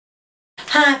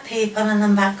Hi people, and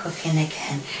I'm back cooking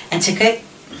again. And today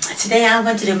I'm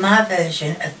going to do my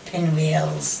version of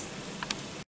pinwheels.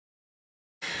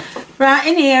 Right,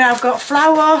 in here I've got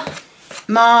flour,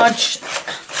 marge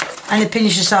and a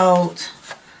pinch of salt.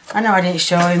 I know I didn't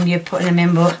show him you putting them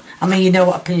in, but I mean, you know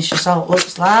what a pinch of salt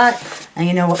looks like, and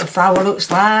you know what the flour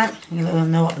looks like, you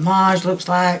know what the marge looks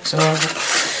like, so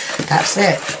that's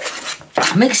it.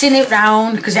 Mixing it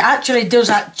round, because it actually does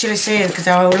say, because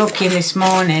I was looking this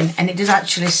morning, and it does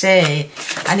actually say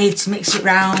I need to mix it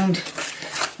round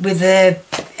with a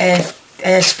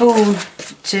spoon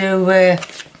to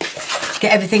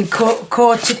get everything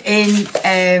coated in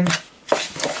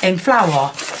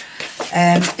flour.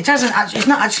 It's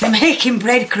not actually making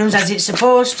breadcrumbs as it's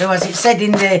supposed to, as it said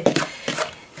in the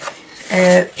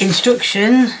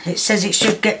instruction. It says it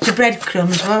should get to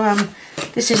breadcrumbs. Well,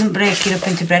 this isn't breaking up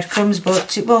into breadcrumbs,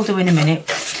 but it will do in a minute.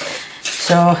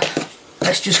 So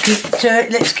let's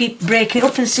keep breaking it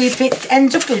up and see if it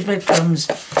ends up as breadcrumbs.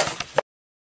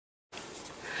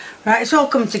 Right, it's all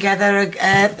come together.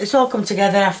 It's all come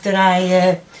together after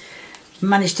I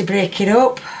managed to break it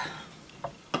up.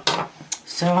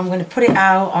 So I'm going to put it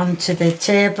out onto the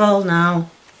table now.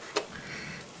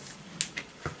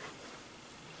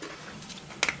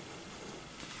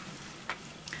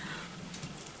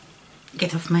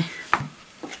 Get off me.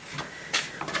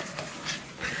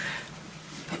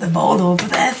 Put the bowl over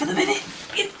there for the minute.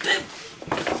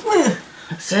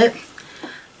 That's it.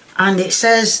 And it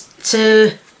said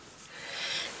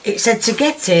to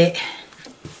get it,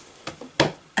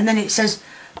 and then it says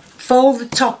fold the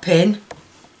top in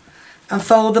and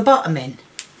fold the bottom in,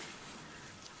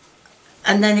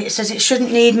 and then it says it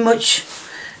shouldn't need much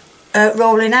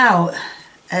rolling out.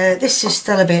 This is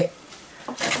still a bit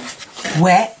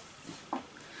wet,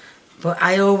 but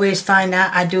I always find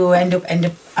out I do end up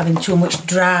having too much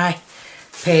dry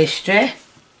pastry.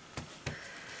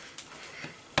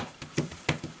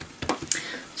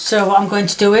 So what I'm going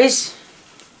to do is,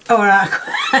 I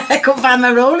couldn't find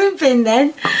my rolling pin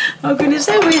then. I'm going to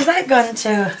say, where's that gone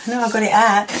to? No, I got it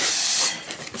out.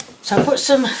 So I put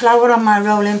some flour on my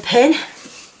rolling pin,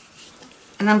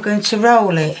 and I'm going to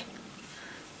roll it.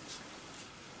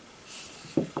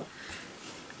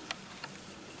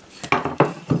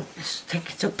 Just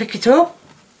pick it up.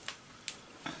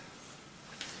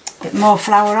 A bit more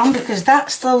flour on, because that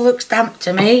still looks damp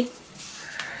to me.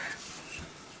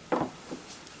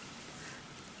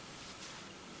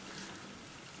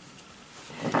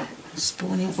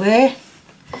 Spoon it away.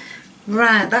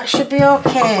 Right, that should be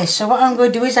okay. So what I'm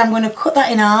going to do is I'm going to cut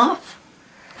that in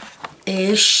half-ish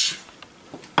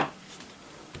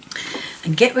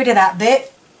and get rid of that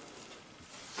bit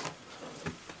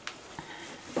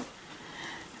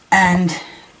and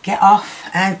get off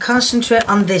and concentrate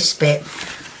on this bit,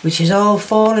 which is all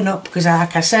falling up, because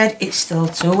like I said, it's still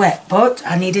too wet, but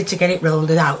I needed to get it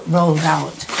rolled out.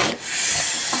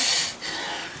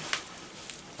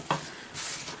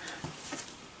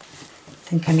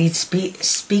 I think I need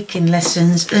speech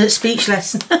lessons.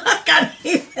 I can't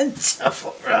even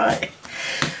talk.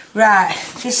 Right,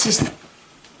 this is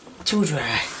too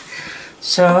dry.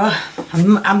 So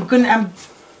I'm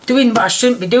doing what I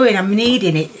shouldn't be doing. I'm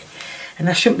kneading it, and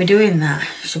I shouldn't be doing that.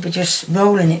 I should be just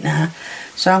rolling it now.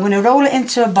 So I'm going to roll it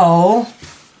into a bowl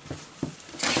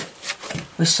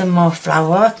with some more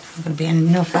flour. There's going to be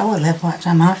enough flour left by the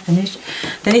time I've finished.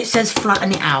 Then it says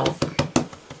flatten it out.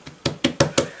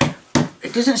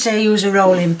 It doesn't say use a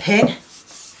rolling pin,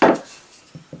 but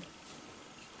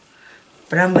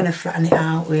I'm going to flatten it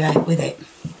out with it.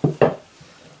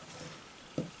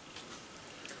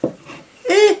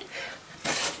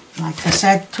 Like I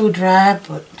said, too dry,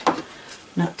 but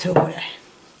not too wet.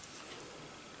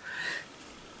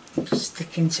 Just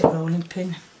stick into a rolling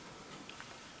pin.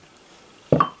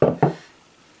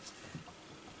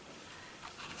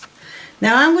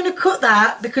 Now I'm going to cut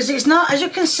that, because it's not, as you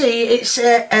can see, it's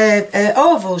a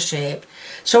oval shape.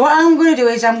 So what I'm going to do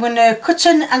is I'm going to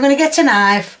get a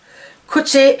knife,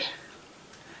 cut it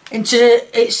into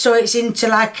it so it's into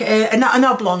like an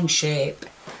oblong shape.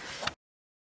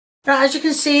 Right, as you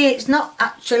can see, it's not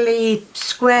actually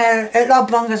square,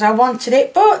 oblong as I wanted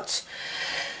it, but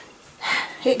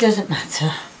it doesn't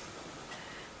matter.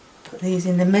 Put these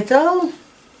in the middle,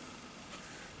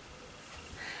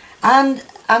 and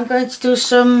I'm going to do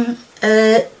some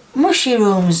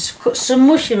mushrooms, cut some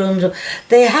mushrooms up.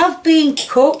 They have been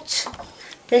cooked,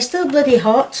 they're still bloody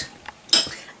hot.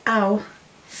 Ow.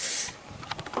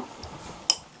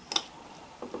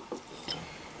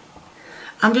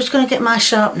 I'm just going to get my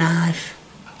sharp knife.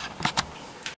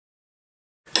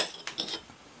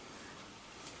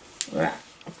 Right,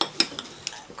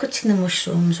 cutting the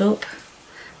mushrooms up.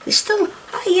 It's still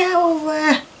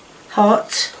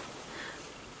hot.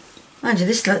 Mind you,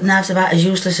 this knife's about as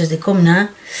useless as they come now.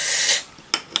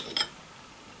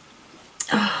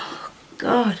 Oh,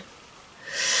 God.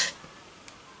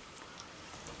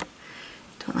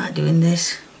 Don't like doing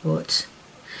this, but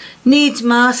needs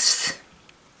must.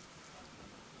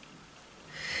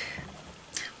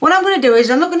 What I'm going to do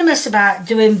is, I'm not going to mess about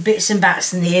doing bits and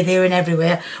bats in here, there and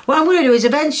everywhere. What I'm going to do is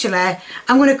eventually,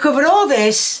 I'm going to cover all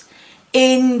this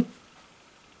in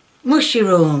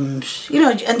mushrooms, you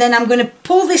know, and then I'm going to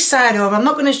pull this side over. I'm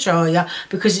not going to show you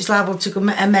because it's liable to come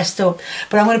messed up,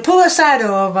 but I'm going to pull that side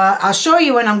over. I'll show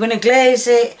you when I'm going to glaze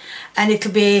it, and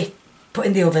it'll be put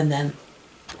in the oven then.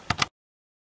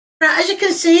 Right, as you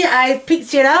can see, I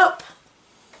picked it up.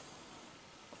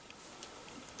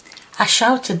 I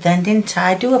shouted then, didn't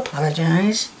I? I do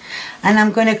apologise. And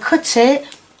I'm going to cut it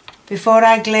before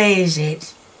I glaze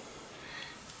it.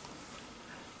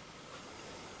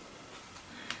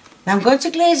 Now I'm going to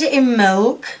glaze it in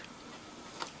milk.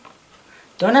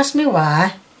 Don't ask me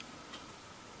why.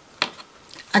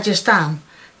 I just am.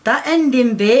 That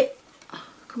ending bit,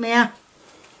 come here,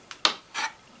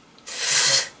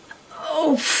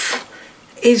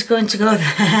 is going to go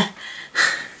there.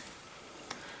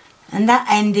 And that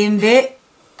ending bit,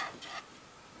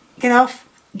 get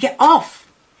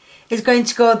off, is going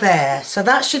to go there. So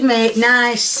that should make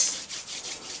nice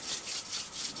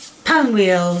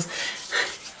pinwheels.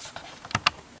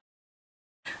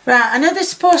 Right, I know they're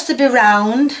supposed to be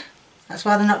round, that's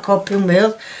why they're not called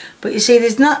pinwheels, but you see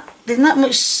there's not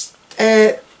much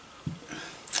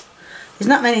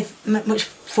much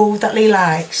food that Lee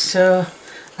likes, so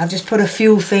I've just put a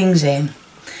few things in.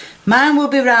 Mine will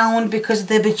be round because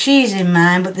there'll be cheese in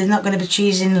mine, but there's not going to be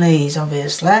cheese in Lee's,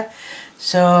 obviously.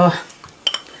 So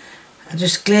I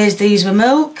just glaze these with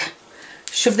milk,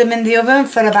 shove them in the oven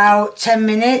for about 10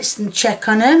 minutes and check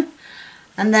on them.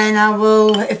 And then I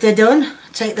will, if they're done,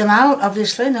 take them out,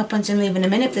 obviously. No point in leaving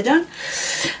them in if they're done.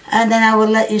 And then I will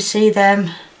let you see them,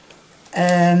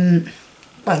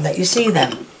 let you see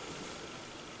them.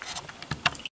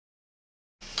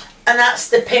 And that's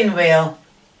the pinwheel,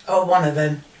 or one of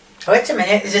them. Oh, wait a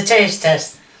minute, there's a taste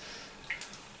test.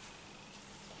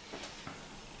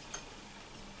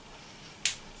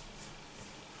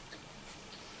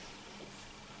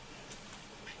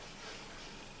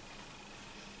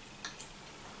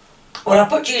 Well, I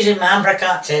put cheese in mine, but I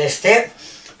can't taste it.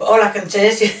 But all I can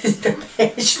taste is the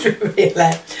pastry,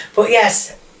 really. But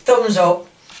yes, thumbs up.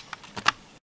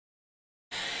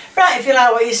 Right, if you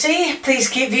like what you see, please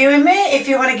keep viewing me. If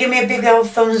you want to give me a big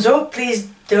old thumbs up, please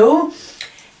do.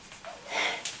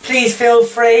 Please feel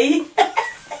free.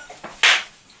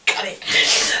 Got it.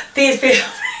 Please feel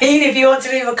free. If you want to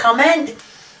leave a comment,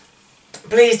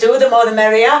 please do. The more the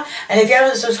merrier. And if you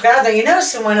haven't subscribed, or you know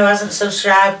someone who hasn't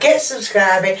subscribed, get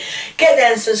subscribing. Get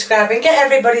them subscribing. Get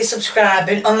everybody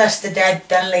subscribing. Unless they're dead,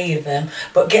 then leave them.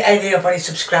 But get everybody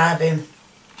subscribing.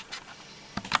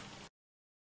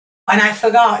 And I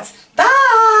forgot. Bye!